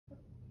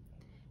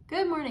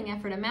Good morning,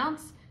 Ephrata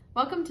Mounts.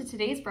 Welcome to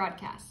today's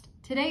broadcast.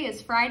 Today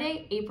is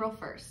Friday, April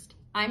 1st.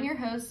 I'm your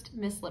host,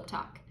 Miss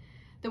Liptalk.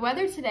 The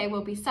weather today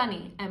will be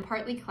sunny and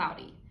partly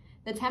cloudy.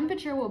 The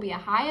temperature will be a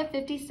high of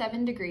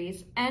 57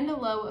 degrees and a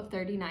low of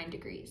 39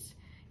 degrees.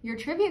 Your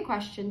trivia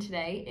question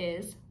today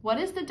is, what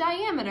is the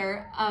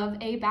diameter of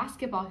a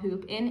basketball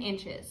hoop in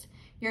inches?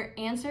 Your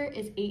answer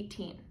is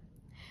 18.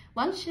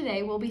 Lunch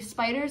today will be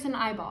spiders and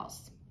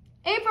eyeballs.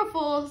 April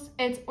Fools!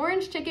 It's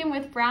orange chicken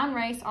with brown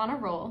rice on a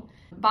roll,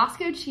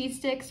 Bosco cheese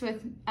sticks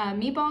with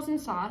meatballs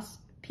and sauce,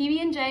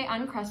 PB&J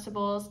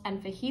Uncrustables,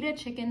 and fajita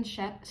chicken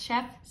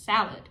chef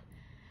salad.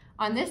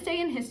 On this day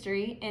in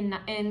history, in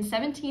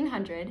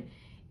 1700,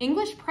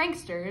 English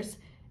pranksters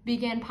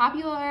began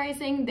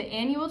popularizing the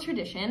annual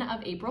tradition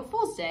of April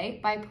Fool's Day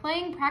by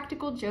playing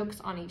practical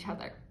jokes on each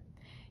other.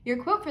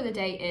 Your quote for the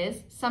day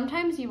is,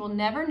 "Sometimes you will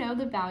never know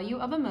the value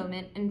of a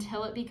moment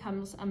until it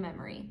becomes a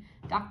memory."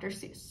 Dr.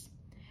 Seuss.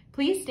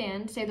 Please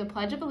stand, say the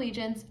Pledge of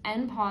Allegiance,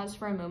 and pause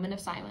for a moment of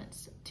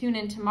silence. Tune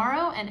in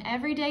tomorrow and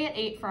every day at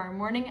 8 for our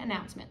morning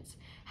announcements.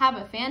 Have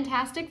a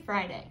fantastic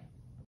Friday.